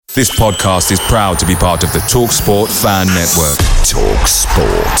This podcast is proud to be part of the TalkSport Fan Network.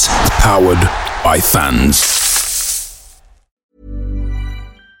 TalkSport. Powered by fans.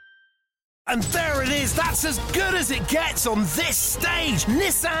 And there it is, that's as good as it gets on this stage.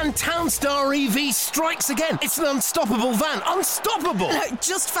 Nissan Townstar EV strikes again. It's an unstoppable van, unstoppable.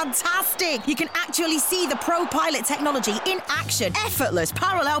 Just fantastic. You can actually see the Pro Pilot technology in action. Effortless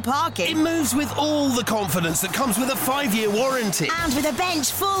parallel parking. It moves with all the confidence that comes with a 5-year warranty. And with a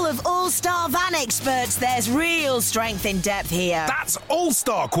bench full of all-star van experts, there's real strength in depth here. That's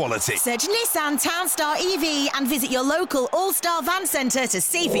all-star quality. Search Nissan Townstar EV and visit your local all-star van centre to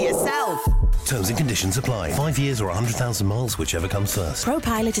see for yourself. Terms and conditions apply. 5 years or 100,000 miles, whichever comes first. Pro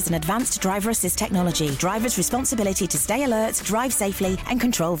Pilot is an advanced driver assist technology. Driver's responsibility to stay alert, drive safely, and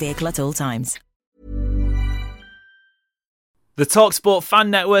control vehicle at all times. The TalkSport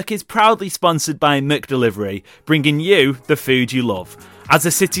Fan Network is proudly sponsored by McDelivery, bringing you the food you love. As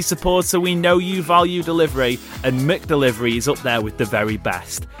a City supporter, we know you value delivery, and McDelivery is up there with the very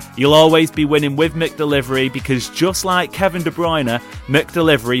best. You'll always be winning with McDelivery because just like Kevin De Bruyne,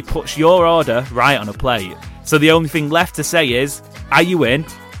 McDelivery puts your order right on a plate. So the only thing left to say is, are you in?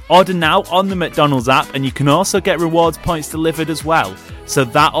 Order now on the McDonald's app, and you can also get rewards points delivered as well. So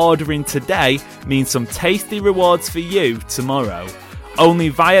that ordering today means some tasty rewards for you tomorrow. Only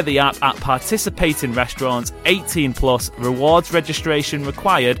via the app at participating restaurants. 18 plus, rewards registration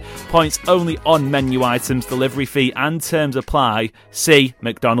required, points only on menu items, delivery fee and terms apply. See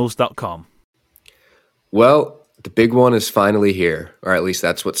mcdonalds.com. Well, the big one is finally here, or at least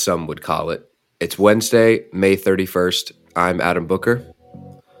that's what some would call it. It's Wednesday, May 31st. I'm Adam Booker.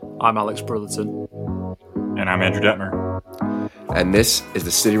 I'm Alex Brotherton. And I'm Andrew Detmer. And this is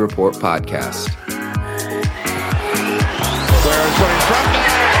the City Report Podcast. Guerrero's got in front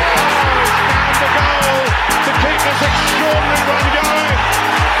there. And the goal to keep this extraordinary run going.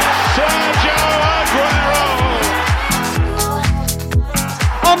 Sergio Aguero.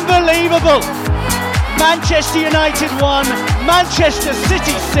 Unbelievable. Manchester United 1, Manchester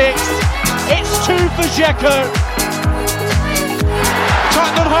City 6. It's 2 for Dzeko.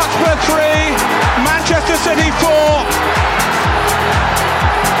 Tottenham Hotspur 3, Manchester City 4.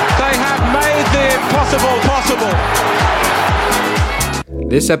 They have made the impossible possible.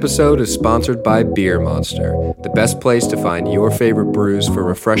 This episode is sponsored by Beer Monster, the best place to find your favorite brews for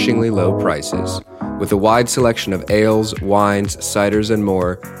refreshingly low prices. With a wide selection of ales, wines, ciders, and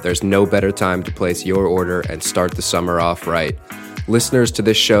more, there's no better time to place your order and start the summer off right. Listeners to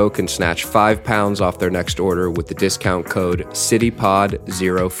this show can snatch £5 off their next order with the discount code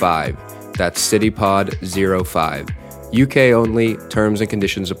CityPod05. That's CityPod05. UK only, terms and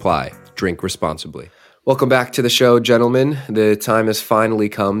conditions apply. Drink responsibly. Welcome back to the show, gentlemen. The time has finally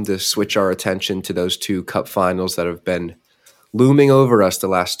come to switch our attention to those two cup finals that have been looming over us the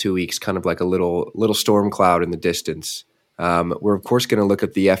last 2 weeks, kind of like a little storm cloud in the distance. We're, of course, going to look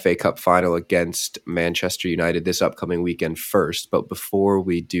at the FA Cup final against Manchester United this upcoming weekend first. But before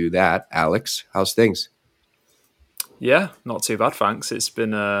we do that, Alex, how's things? Yeah, not too bad, thanks. It's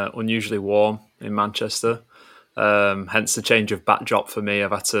been unusually warm in Manchester. Hence the change of backdrop for me.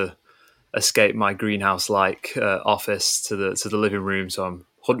 I've had to escape my greenhouse-like office to the living room, so I'm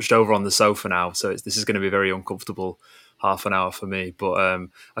hunched over on the sofa now. So this is going to be a very uncomfortable half an hour for me, but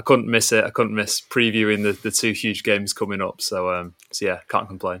I couldn't miss it. I couldn't miss previewing the two huge games coming up. So yeah, can't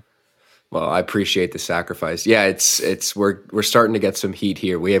complain. Well, I appreciate the sacrifice. Yeah, we're starting to get some heat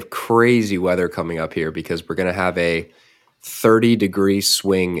here. We have crazy weather coming up here because we're going to have a 30-degree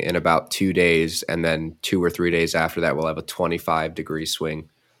swing in about 2 days, and then 2 or 3 days after that, we'll have a 25-degree swing.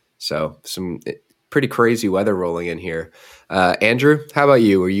 So some pretty crazy weather rolling in here. Andrew, how about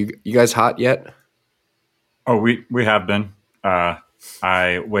you? Are you guys hot yet? Oh, we have been.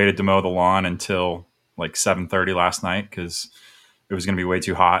 I waited to mow the lawn until like 7:30 last night because it was going to be way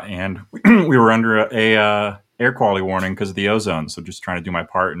too hot, and we were under a air quality warning because of the ozone. So just trying to do my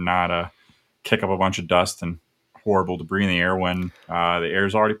part and not kick up a bunch of dust and horrible debris in the air when the air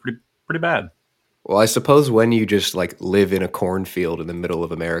is already pretty bad. Well, I suppose when you just like live in a cornfield in the middle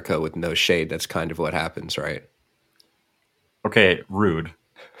of America with no shade, that's kind of what happens, right? Okay, rude.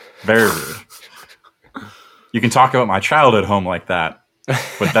 Very rude. You can talk about my childhood home like that,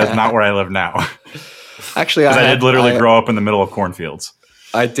 but that's not where I live now. Actually, I did literally grow up in the middle of cornfields.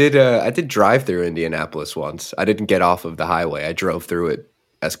 I did drive through Indianapolis once. I didn't get off of the highway. I drove through it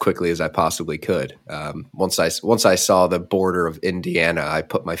as quickly as I possibly could. Once I saw the border of Indiana, I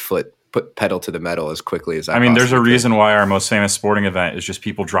put pedal to the metal as quickly as I possibly could. There's a reason why our most famous sporting event is just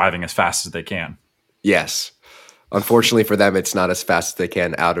people driving as fast as they can. Yes. Unfortunately for them, it's not as fast as they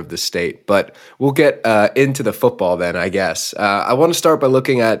can out of the state. But we'll get into the football then, I guess. I want to start by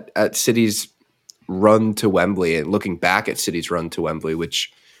looking at City's run to Wembley and looking back at City's run to Wembley,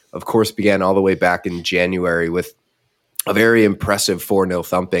 which, of course, began all the way back in January with a very impressive 4-0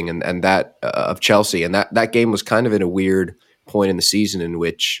 thumping and that of Chelsea. And that game was kind of in a weird point in the season in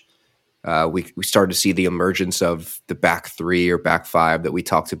which we started to see the emergence of the back three or back five that we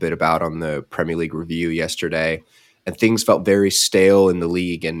talked a bit about on the Premier League review yesterday. And things felt very stale in the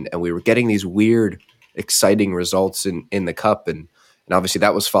league. And we were getting these weird, exciting results in the cup. And obviously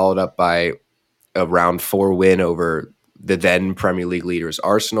that was followed up by a round 4 win over the then Premier League leaders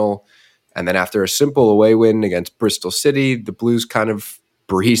Arsenal. And then after a simple away win against Bristol City, the Blues kind of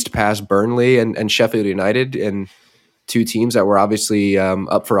breezed past Burnley and Sheffield United, and two teams that were obviously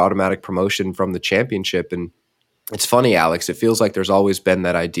up for automatic promotion from the Championship. And it's funny, Alex, it feels like there's always been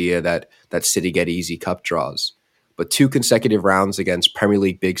that idea that City get easy cup draws. But 2 consecutive rounds against Premier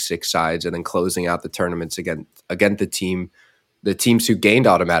League Big Six sides and then closing out the tournaments against the teams who gained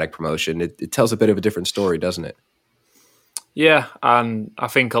automatic promotion, it tells a bit of a different story, doesn't it? Yeah, and I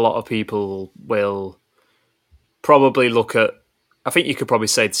think a lot of people will probably look at, I think you could probably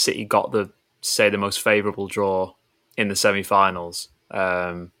say City got the most favourable draw in the semi-finals,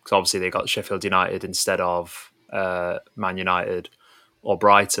 because obviously they got Sheffield United instead of Man United or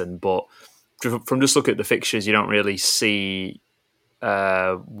Brighton. But from just looking at the fixtures, you don't really see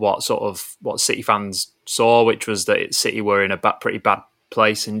what City fans saw, which was that City were in a pretty bad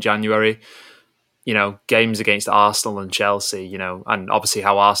place in January. You know, games against Arsenal and Chelsea, you know, and obviously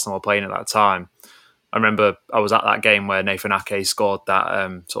how Arsenal were playing at that time. I remember I was at that game where Nathan Ake scored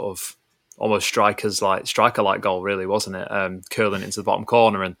that sort of almost striker-like goal, really, wasn't it? Curling into the bottom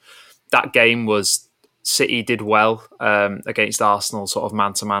corner. And that game was, City did well against Arsenal, sort of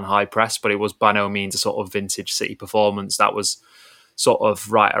man-to-man high press, but it was by no means a sort of vintage City performance. That was sort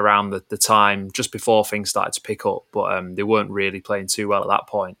of right around the time, just before things started to pick up, but they weren't really playing too well at that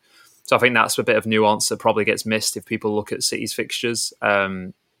point. So I think that's a bit of nuance that probably gets missed if people look at City's fixtures.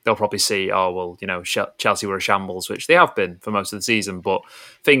 They'll probably see, oh, well, you know, Chelsea were a shambles, which they have been for most of the season, but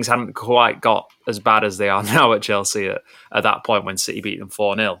things hadn't quite got as bad as they are now at Chelsea at that point when City beat them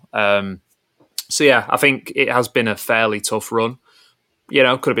 4-0. So yeah, I think it has been a fairly tough run. You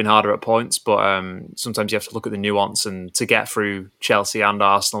know, could have been harder at points, but sometimes you have to look at the nuance, and to get through Chelsea and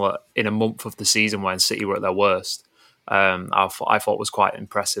Arsenal in a month of the season when City were at their worst, I thought was quite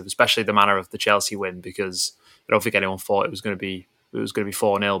impressive, especially the manner of the Chelsea win, because I don't think anyone thought it was going to be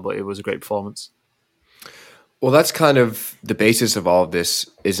 4-0, but it was a great performance. Well, that's kind of the basis of all of this,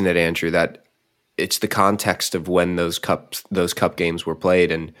 isn't it, Andrew? That it's the context of when those cup games were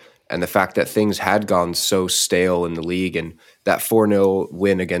played, and the fact that things had gone so stale in the league, and that 4-0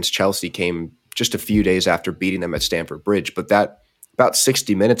 win against Chelsea came just a few days after beating them at Stamford Bridge. But that about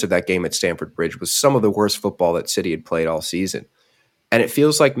 60 minutes of that game at Stamford Bridge was some of the worst football that City had played all season. And it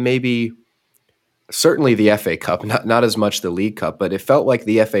feels like maybe, certainly the FA Cup, not as much the League Cup, but it felt like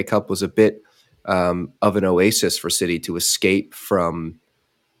the FA Cup was a bit of an oasis for City to escape from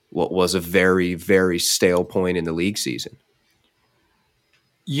what was a very, very stale point in the league season.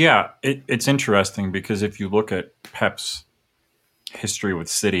 Yeah, it's interesting because if you look at Pep's history with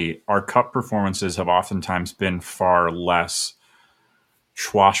City, our cup performances have oftentimes been far less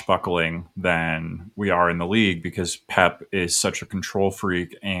swashbuckling than we are in the league, because Pep is such a control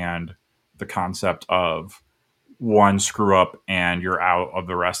freak, and the concept of one screw up and you're out of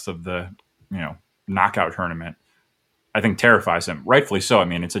the rest of the, knockout tournament, I think terrifies him. Rightfully so. I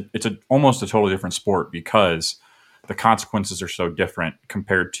mean, it's almost a totally different sport because the consequences are so different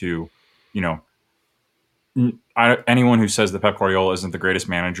compared to, anyone who says that Pep Guardiola isn't the greatest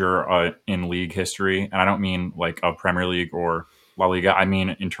manager in league history, and I don't mean like a Premier League or La Liga, I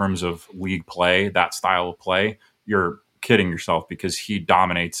mean in terms of league play, that style of play, you're kidding yourself, because he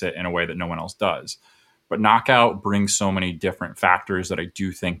dominates it in a way that no one else does. But knockout brings so many different factors that I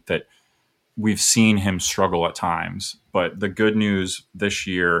do think that we've seen him struggle at times. But the good news this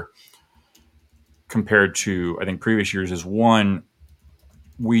year compared to, I think, previous years is, one,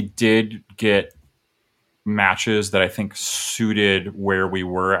 we did get matches that I think suited where we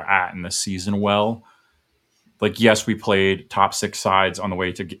were at in the season well. Like, yes, we played top six sides on the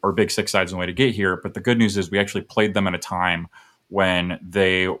way to, or big six sides on the way to get here. But the good news is we actually played them at a time when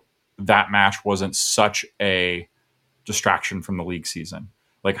that match wasn't such a distraction from the league season.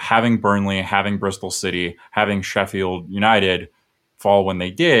 Like having Burnley, having Bristol City, having Sheffield United fall when they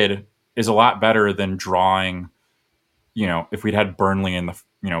did is a lot better than drawing, if we'd had Burnley in the,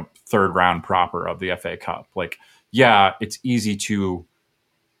 third round proper of the FA Cup. Like, yeah, it's easy to,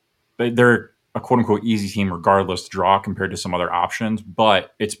 they're a quote unquote easy team regardless to draw compared to some other options,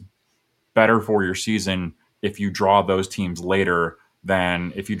 but it's better for your season if you draw those teams later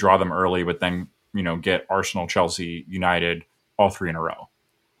than if you draw them early, but then, get Arsenal, Chelsea, United, all three in a row.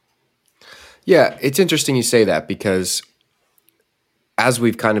 Yeah, it's interesting you say that because as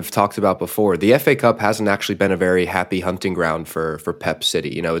we've kind of talked about before, the FA Cup hasn't actually been a very happy hunting ground for Pep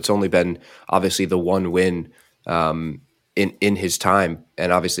City. It's only been obviously the one win in his time,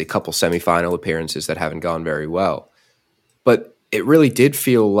 and obviously a couple semifinal appearances that haven't gone very well. But it really did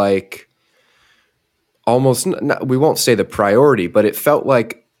feel like almost, we won't say the priority, but it felt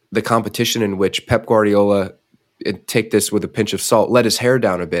like the competition in which Pep Guardiola, and take this with a pinch of salt, let his hair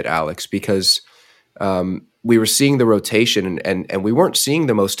down a bit, Alex, because we were seeing the rotation and we weren't seeing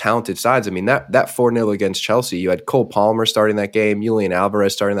the most talented sides. I mean, that 4-0 against Chelsea, you had Cole Palmer starting that game, Julian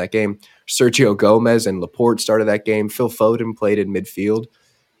Alvarez starting that game, Sergio Gomez and Laporte started that game, Phil Foden played in midfield.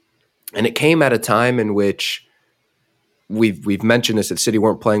 And it came at a time in which we've mentioned this, that City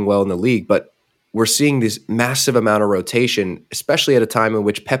weren't playing well in the league, but we're seeing this massive amount of rotation, especially at a time in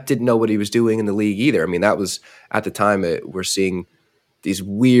which Pep didn't know what he was doing in the league either. I mean, that was at the time we're seeing these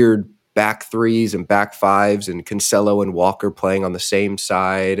weird back threes and back fives and Cancelo and Walker playing on the same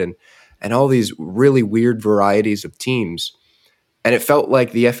side and all these really weird varieties of teams. And it felt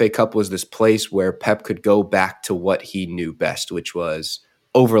like the FA Cup was this place where Pep could go back to what he knew best, which was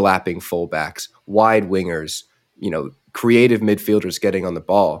overlapping fullbacks, wide wingers, creative midfielders getting on the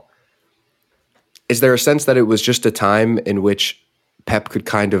ball. Is there a sense that it was just a time in which Pep could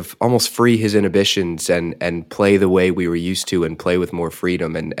kind of almost free his inhibitions and play the way we were used to and play with more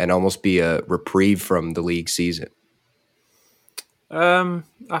freedom and almost be a reprieve from the league season? I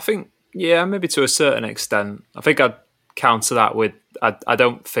think, yeah, maybe to a certain extent. I think I'd counter that with, I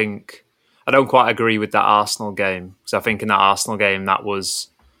don't quite agree with that Arsenal game. So I think in that Arsenal game, that was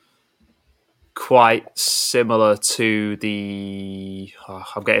quite similar to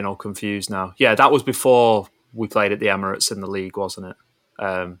I'm getting all confused now. Yeah, that was before we played at the Emirates in the league, wasn't it?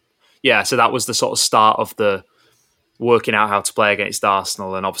 So that was the sort of start of the working out how to play against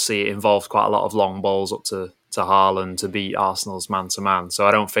Arsenal, and obviously it involved quite a lot of long balls up to Haaland to beat Arsenal's man-to-man. So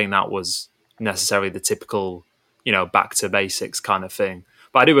I don't think that was necessarily the typical, back to basics kind of thing.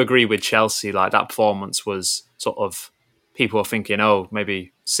 But I do agree with Chelsea, like that performance was sort of, people are thinking, oh,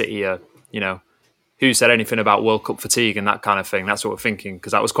 maybe City are, who said anything about World Cup fatigue and that kind of thing? That's what we're thinking,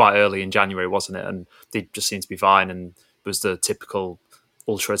 because that was quite early in January, wasn't it? And they just seemed to be fine, and it was the typical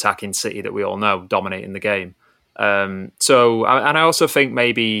ultra-attacking City that we all know, dominating the game. And I also think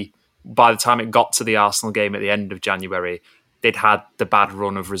maybe by the time it got to the Arsenal game at the end of January, they'd had the bad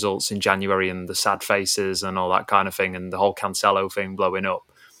run of results in January and the sad faces and all that kind of thing, and the whole Cancelo thing blowing up.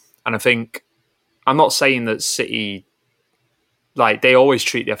 And I think, I'm not saying that City, like, they always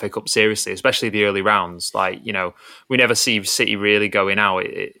treat the FA Cup seriously, especially the early rounds. Like, we never see City really going out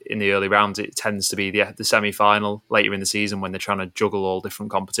in the early rounds. It tends to be the semi-final later in the season when they're trying to juggle all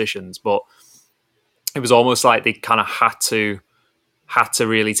different competitions. But it was almost like they kind of had to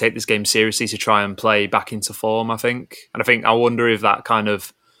really take this game seriously to try and play back into form, I think. And I wonder if that kind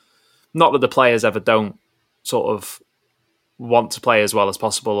of, not that the players ever don't sort of want to play as well as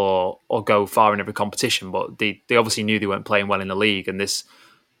possible or go far in every competition, but they obviously knew they weren't playing well in the league, and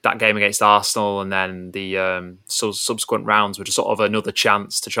that game against Arsenal and then the subsequent rounds were just sort of another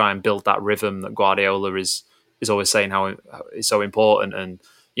chance to try and build that rhythm that Guardiola is always saying how it's so important. And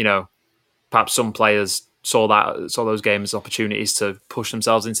perhaps some players saw those games as opportunities to push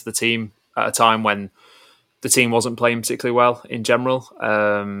themselves into the team at a time when the team wasn't playing particularly well in general.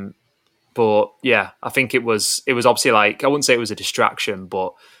 But yeah, I think it was obviously, like, I wouldn't say it was a distraction,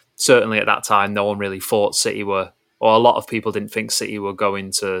 but certainly at that time, no one really thought City were, or a lot of people didn't think City were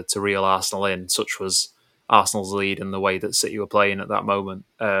going to reel Arsenal in. Such was Arsenal's lead and the way that City were playing at that moment.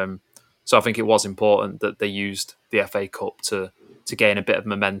 So I think it was important that they used the FA Cup to gain a bit of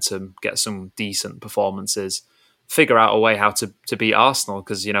momentum, get some decent performances, figure out a way how to beat Arsenal.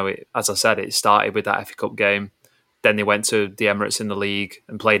 Because, as I said, it started with that FA Cup game. Then they went to the Emirates in the league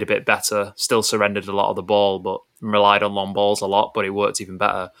and played a bit better, still surrendered a lot of the ball, but relied on long balls a lot, but it worked even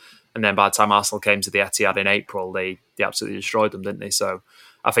better. And then by the time Arsenal came to the Etihad in April, they absolutely destroyed them, didn't they? So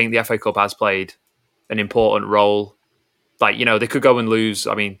I think the FA Cup has played an important role. Like, they could go and lose,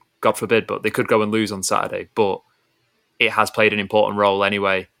 I mean, God forbid, but they could go and lose on Saturday, but it has played an important role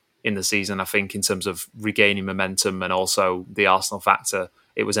anyway in the season, I think, in terms of regaining momentum and also the Arsenal factor.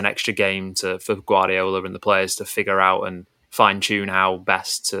 It was an extra game for Guardiola and the players to figure out and fine-tune how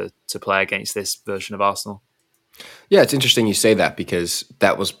best to play against this version of Arsenal. Yeah, it's interesting you say that, because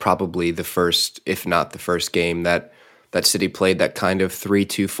that was probably the first, if not the first game that that City played that kind of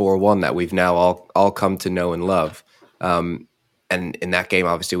 3-2-4-1 that we've now all come to know and love. And in that game,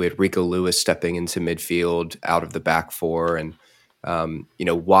 obviously, we had Rico Lewis stepping into midfield out of the back four, and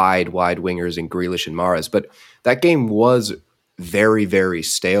wide wingers in Grealish and Mahrez. But that game was very, very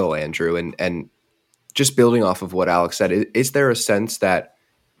stale, Andrew. And just building off of what Alex said, is there a sense that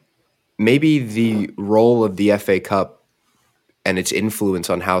maybe the role of the FA Cup and its influence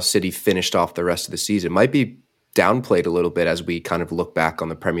on how City finished off the rest of the season might be downplayed a little bit as we kind of look back on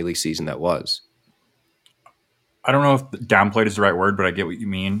the Premier League season that was? I don't know if downplayed is the right word, but I get what you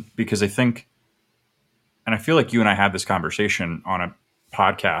mean, because I think, and I feel like you and I had this conversation on a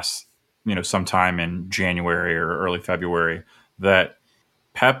podcast, sometime in January or early February, that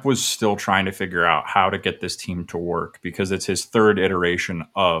Pep was still trying to figure out how to get this team to work, because it's his third iteration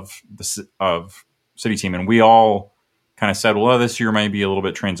of City team. And we all kind of said, well, this year might be a little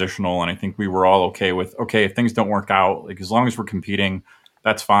bit transitional. And I think we were all okay with, if things don't work out, like as long as we're competing,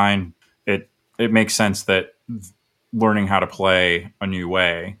 that's fine. It makes sense that learning how to play a new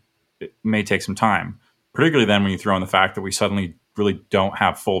way, it may take some time, particularly then when you throw in the fact that we suddenly really don't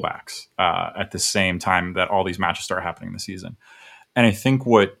have fullbacks at the same time that all these matches start happening this season. And I think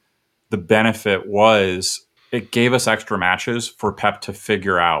what the benefit was, it gave us extra matches for Pep to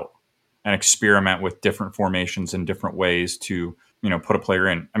figure out and experiment with different formations and different ways to, put a player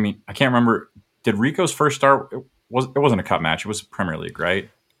in. I mean, I can't remember, did Rico's first start, it wasn't a cup match, it was Premier League, right?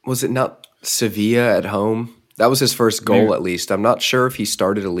 Was it not Sevilla at home? That was his first goal, Maybe. At least. I'm not sure if he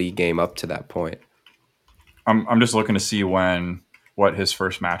started a league game up to that point. I'm just looking to see what his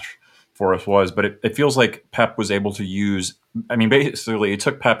first match for us was, but it feels like Pep was able to use, basically it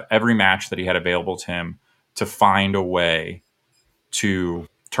took Pep every match that he had available to him to find a way to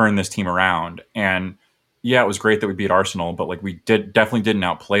turn this team around. And yeah, it was great that we beat Arsenal, but like we definitely didn't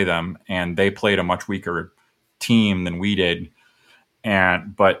outplay them, and they played a much weaker team than we did.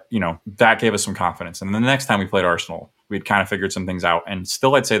 But that gave us some confidence. And then the next time we played Arsenal, we'd kind of figured some things out, and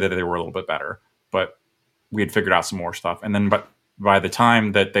still I'd say that they were a little bit better, but we had figured out some more stuff. And then by the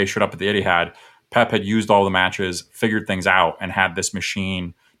time that they showed up at the Etihad, Pep had used all the matches, figured things out, and had this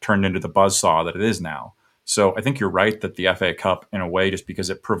machine turned into the buzzsaw that it is now. So I think you're right that the FA Cup, in a way, just because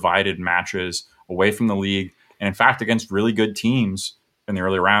it provided matches away from the league, and in fact against really good teams in the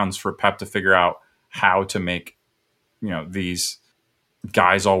early rounds, for Pep to figure out how to make these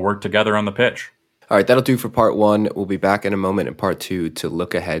guys all work together on the pitch. All right, that'll do for part one. We'll be back in a moment in part two to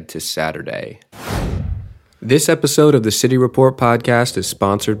look ahead to Saturday. This episode of the City Report podcast is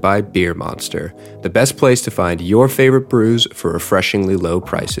sponsored by Beer Monster, the best place to find your favorite brews for refreshingly low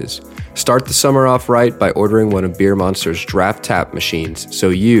prices. Start the summer off right by ordering one of Beer Monster's draft tap machines so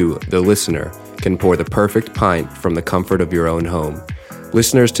you, the listener, can pour the perfect pint from the comfort of your own home.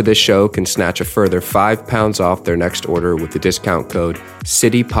 Listeners to this show can snatch a further £5 off their next order with the discount code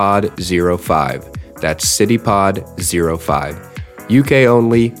CityPod05. That's CityPod05. UK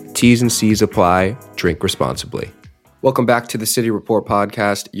only, T's and C's apply, drink responsibly. Welcome back to the City Report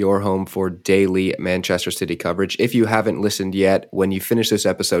podcast, your home for daily Manchester City coverage. If you haven't listened yet, when you finish this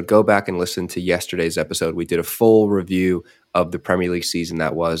episode, go back and listen to yesterday's episode. We did a full review of the Premier League season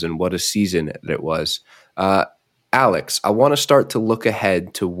that was, and what a season that it was. Alex, I want to start to look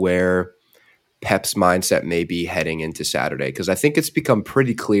ahead to where Pep's mindset may be heading into Saturday, because I think it's become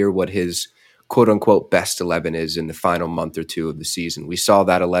pretty clear what his quote-unquote best 11 is in the final month or two of the season. We saw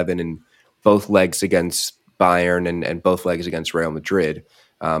that 11 in both legs against Bayern and both legs against Real Madrid,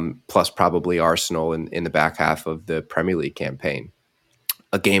 plus probably Arsenal in the back half of the Premier League campaign,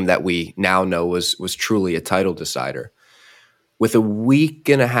 a game that we now know was truly a title decider. With a week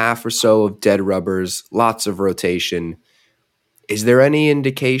and a half or so of dead rubbers, lots of rotation, is there any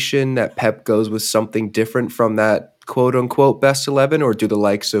indication that Pep goes with something different from that quote-unquote best 11, or do the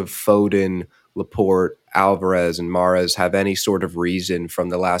likes of Foden, Laporte, Alvarez, and Mahrez have any sort of reason from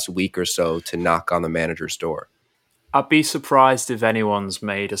the last week or so to knock on the manager's door? I'd be surprised if anyone's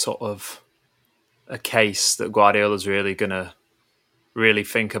made a sort of a case that Guardiola's really going to really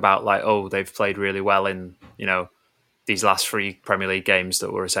think about, like, oh, they've played really well in, these last three Premier League games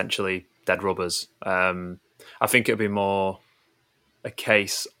that were essentially dead rubbers. I think it'd be more a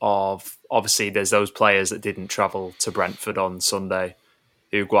case of, obviously there's those players that didn't travel to Brentford on Sunday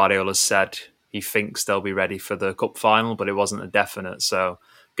who Guardiola said he thinks they'll be ready for the cup final, but it wasn't a definite. So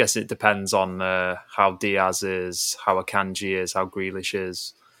I guess it depends on how Diaz is, how Akanji is, how Grealish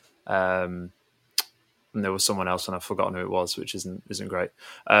is. And there was someone else and I've forgotten who it was, which isn't great.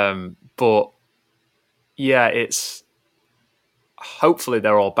 But yeah, it's hopefully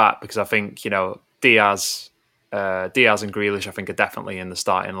they're all back, because I think, Diaz and Grealish, I think, are definitely in the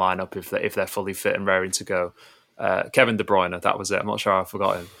starting lineup if they're fully fit and raring to go. Kevin De Bruyne, that was it. I'm not sure I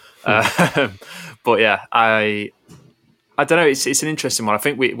forgot him. But yeah, I don't know. It's an interesting one. I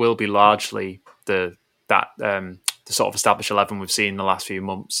think it will be largely the sort of established 11 we've seen in the last few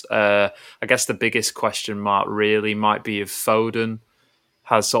months. I guess the biggest question mark really might be if Foden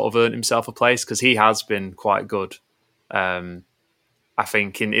has sort of earned himself a place, because he has been quite good. I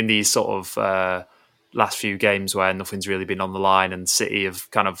think in these sort of last few games where nothing's really been on the line, and City have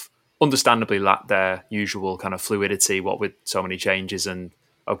kind of understandably lacked their usual kind of fluidity, what with so many changes, and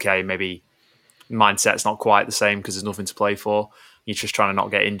okay, maybe mindset's not quite the same because there's nothing to play for. You're just trying to not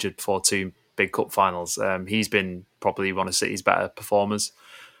get injured for 2 big cup finals. He's been probably one of City's better performers.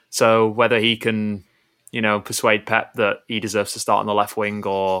 So whether he can, persuade Pep that he deserves to start on the left wing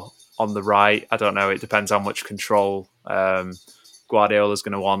or on the right, I don't know. It depends how much control Guardiola's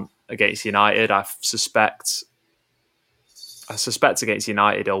going to want against United. I suspect against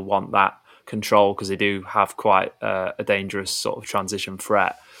United he'll want that control because they do have quite a dangerous sort of transition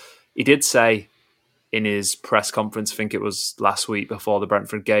threat. He did say in his press conference, I think it was last week before the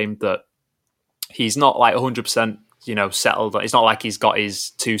Brentford game, that he's not like 100%, settled. It's not like he's got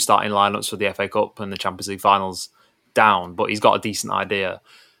his 2 starting lineups for the FA Cup and the Champions League finals down, but he's got a decent idea.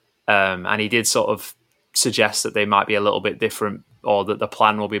 And he did sort of suggest that they might be a little bit different, or that the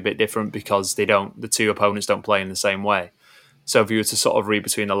plan will be a bit different because the 2 opponents don't play in the same way. So if you were to sort of read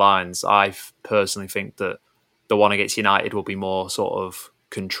between the lines, I personally think that the one against United will be more sort of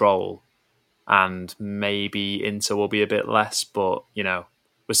control, and maybe Inter will be a bit less, but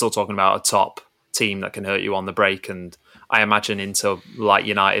we're still talking about a top team that can hurt you on the break, and I imagine Inter, like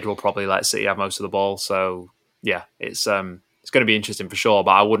United, will probably let City have most of the ball. So yeah, it's going to be interesting for sure,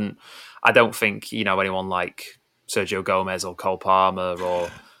 but I don't think anyone like Sergio Gomez or Cole Palmer or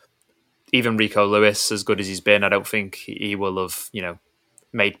even Rico Lewis, as good as he's been, I don't think he will have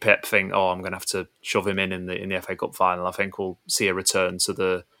made Pep think, oh, I'm going to have to shove him in the FA Cup final. I think we'll see a return to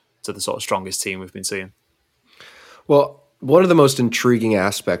the sort of strongest team we've been seeing. Well, one of the most intriguing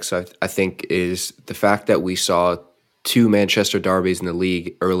aspects, I think, is the fact that we saw 2 Manchester derbies in the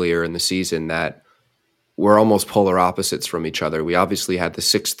league earlier in the season that were almost polar opposites from each other. We obviously had the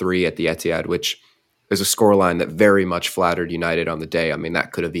 6-3 at the Etihad, which is a scoreline that very much flattered United on the day. I mean,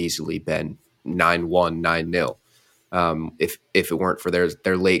 that could have easily been 9-1, 9-0 if it weren't for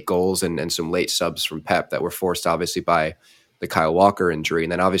their late goals and some late subs from Pep that were forced, obviously, by the Kyle Walker injury.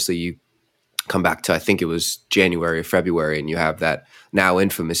 And then obviously you come back to, I think it was January or February, and you have that now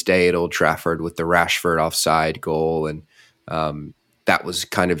infamous day at Old Trafford with the Rashford offside goal. And that was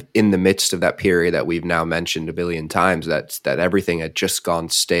kind of in the midst of that period that we've now mentioned a billion times, that everything had just gone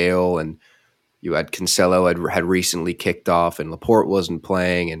stale, and you had Cancelo had recently kicked off, and Laporte wasn't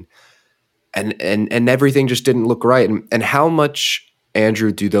playing, and everything just didn't look right. And how much,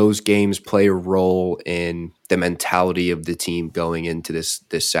 Andrew, do those games play a role in the mentality of the team going into this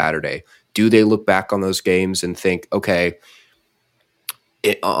Saturday? Do they look back on those games and think, okay,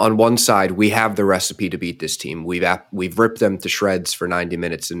 on one side we have the recipe to beat this team. We've ripped them to shreds for 90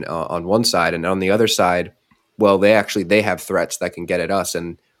 minutes on one side, and on the other side, well, they have threats that can get at us,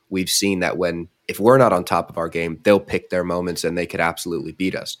 and we've seen that if we're not on top of our game, they'll pick their moments and they could absolutely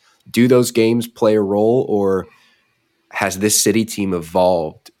beat us. Do those games play a role, or has this City team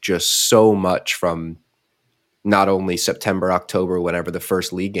evolved just so much from not only September, October, whenever the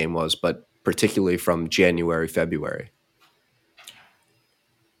first league game was, but particularly from January, February?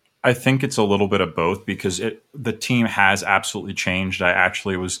 I think it's a little bit of both, because the team has absolutely changed. I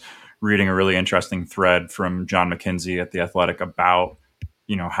actually was reading a really interesting thread from John McKenzie at The Athletic about,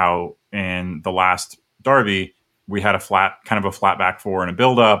 how in the last derby we had a flat back four and a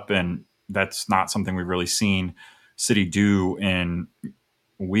build up, and that's not something we've really seen City do in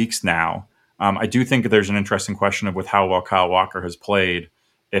weeks now. I do think there's an interesting question with how well Kyle Walker has played.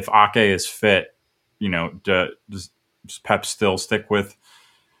 If Ake is fit, does Pep still stick with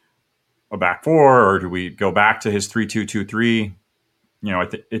a back four, or do we go back to his 3-2-2-3?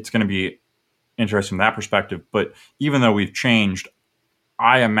 It's going to be interesting from that perspective. But even though we've changed,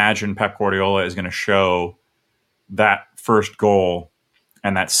 I imagine Pep Guardiola is going to show that first goal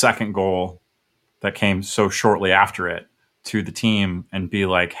and that second goal that came so shortly after it to the team and be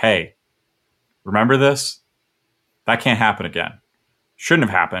like, hey, remember this? That can't happen again. Shouldn't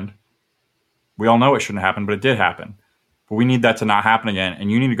have happened. We all know it shouldn't have happened, but it did happen. But we need that to not happen again. And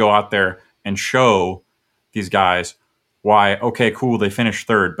you need to go out there and show these guys why, okay, cool, they finished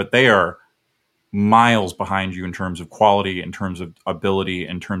third, but they are miles behind you in terms of quality, in terms of ability,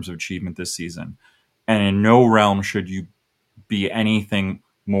 in terms of achievement this season. And in no realm should you be anything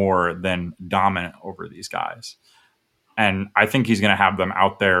more than dominant over these guys. And I think he's going to have them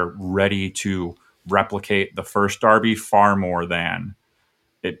out there ready to replicate the first derby far more than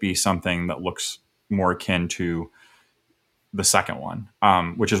it be something that looks more akin to the second one,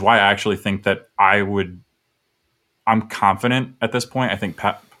 which is why I actually think that I'm confident at this point. I think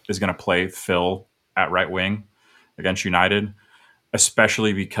Pep is going to play Phil at right wing against United,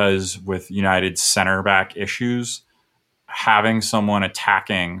 especially because with United's center back issues, having someone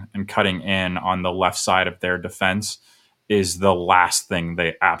attacking and cutting in on the left side of their defense is the last thing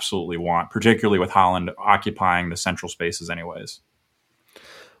they absolutely want, particularly with Haaland occupying the central spaces anyways.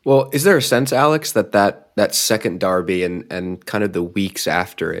 Well, is there a sense, Alex, that second derby and kind of the weeks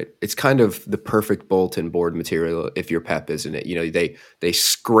after it, it's kind of the perfect bulletin board material if you're Pep, isn't it? You know, they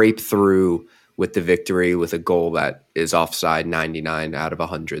scrape through with the victory with a goal that is offside 99 out of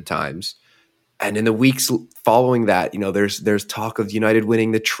 100 times. And in the weeks following that, you know, there's talk of United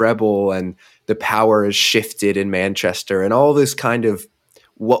winning the treble and the power has shifted in Manchester and all this kind of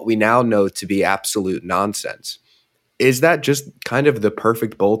what we now know to be absolute nonsense. Is that just kind of the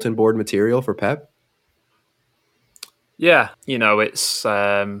perfect bulletin board material for Pep? Yeah, you know, it's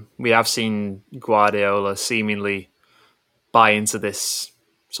we have seen Guardiola seemingly buy into this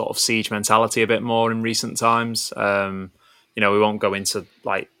sort of siege mentality a bit more in recent times. You know, we won't go into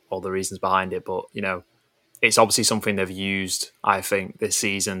like all the reasons behind it, but you know, it's obviously something they've used, I think, this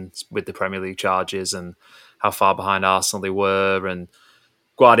season with the Premier League charges and how far behind Arsenal they were. And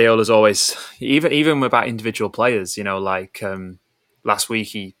Guardiola's always, even about individual players, you know, like last week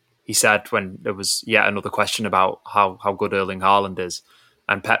he said when there was yet another question about how good Erling Haaland is,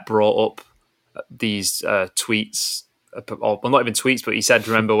 and Pep brought up these tweets, or well, not even tweets, but he said,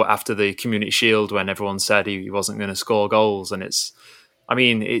 remember after the Community Shield when everyone said he wasn't going to score goals, and he's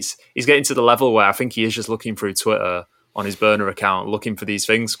getting to the level where I think he is just looking through Twitter on his burner account, looking for these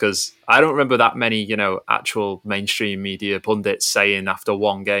things, because I don't remember that many, you know, actual mainstream media pundits saying after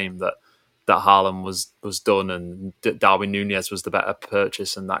one game that Haaland was done and Darwin Núñez was the better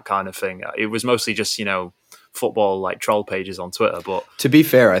purchase and that kind of thing. It was mostly just, you know, football like troll pages on Twitter. But to be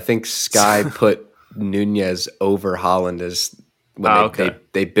fair, I think Sky put Núñez over Haaland as when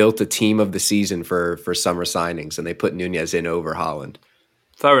they built a team of the season for summer signings, and they put Núñez in over Haaland.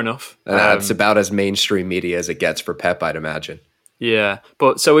 Fair enough. It's about as mainstream media as it gets for Pep, I'd imagine. Yeah,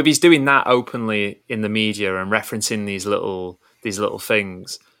 but so if he's doing that openly in the media and referencing these little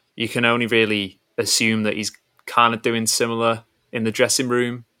things, you can only really assume that he's kind of doing similar in the dressing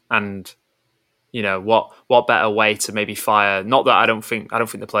room. And you know, what better way to maybe fire? Not that I don't think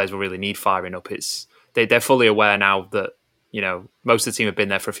the players will really need firing up. It's they're fully aware now that, you know, most of the team have been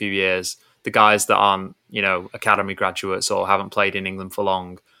there for a few years. The guys that aren't, you know, academy graduates or haven't played in England for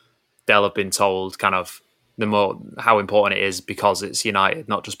long, they'll have been told kind of how important it is because it's United,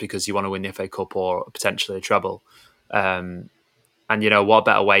 not just because you want to win the FA Cup or potentially a treble. And, you know, what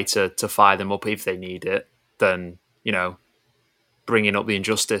better way to fire them up if they need it than, you know, bringing up the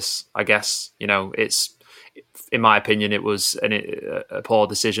injustice, I guess. You know, it's, in my opinion, it was a poor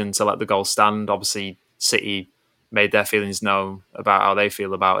decision to let the goal stand. Obviously, City made their feelings known about how they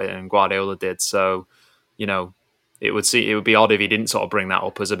feel about it, and Guardiola did. So, you know, it would be odd if he didn't sort of bring that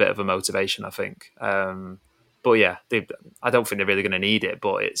up as a bit of a motivation, I think. But yeah, I don't think they're really going to need it,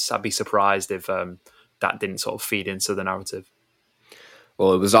 but I'd be surprised if that didn't sort of feed into the narrative.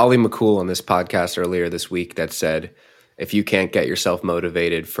 Well, it was Ollie McCool on this podcast earlier this week that said, if you can't get yourself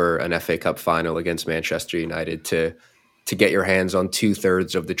motivated for an FA Cup final against Manchester United to get your hands on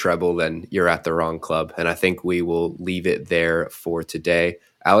 2/3 of the treble, then you're at the wrong club. And I think we will leave it there for today.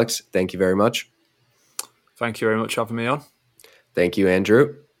 Alex, thank you very much. Thank you very much for having me on. Thank you,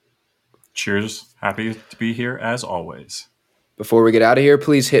 Andrew. Cheers. Happy to be here as always. Before we get out of here,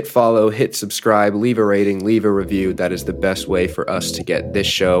 please hit follow, hit subscribe, leave a rating, leave a review. That is the best way for us to get this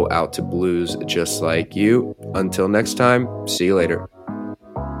show out to blues just like you. Until next time, see you later.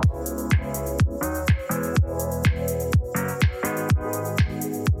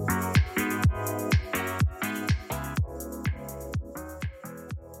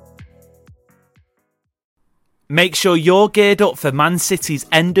 Make sure you're geared up for Man City's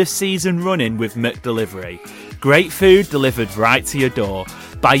end-of-season run-in with McDelivery. Great food delivered right to your door.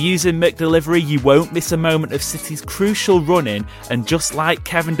 By using McDelivery, you won't miss a moment of City's crucial run-in, and just like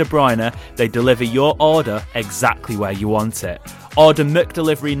Kevin De Bruyne, they deliver your order exactly where you want it. Order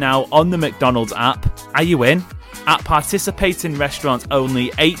McDelivery now on the McDonald's app. Are you in? At participating restaurants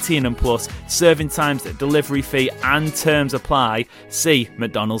only, 18 and plus, serving times, delivery fee and terms apply. See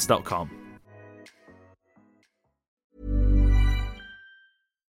mcdonalds.com.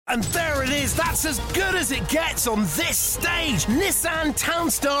 And there it is, that's as good as it gets on this stage. Nissan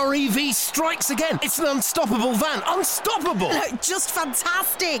Townstar EV strikes again. It's an unstoppable van, unstoppable. No, just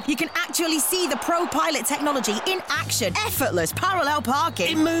fantastic. You can actually see the Pro Pilot technology in action. Effortless parallel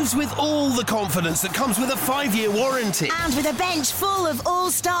parking. It moves with all the confidence that comes with a 5-year warranty. And with a bench full of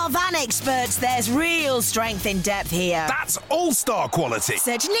all-star van experts, there's real strength in depth here. That's all-star quality.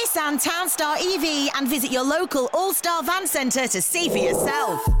 Search Nissan Townstar EV and visit your local all-star van centre to see for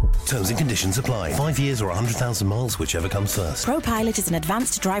yourself. Terms and conditions apply. 5 years or 100,000 miles, whichever comes first. Pro Pilot is an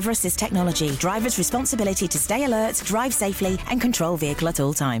advanced driver assist technology. Driver's responsibility to stay alert, drive safely, and control vehicle at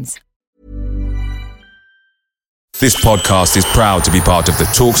all times. This podcast is proud to be part of the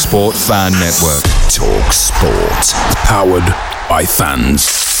TalkSport Fan Network. TalkSport. Powered by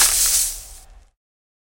fans.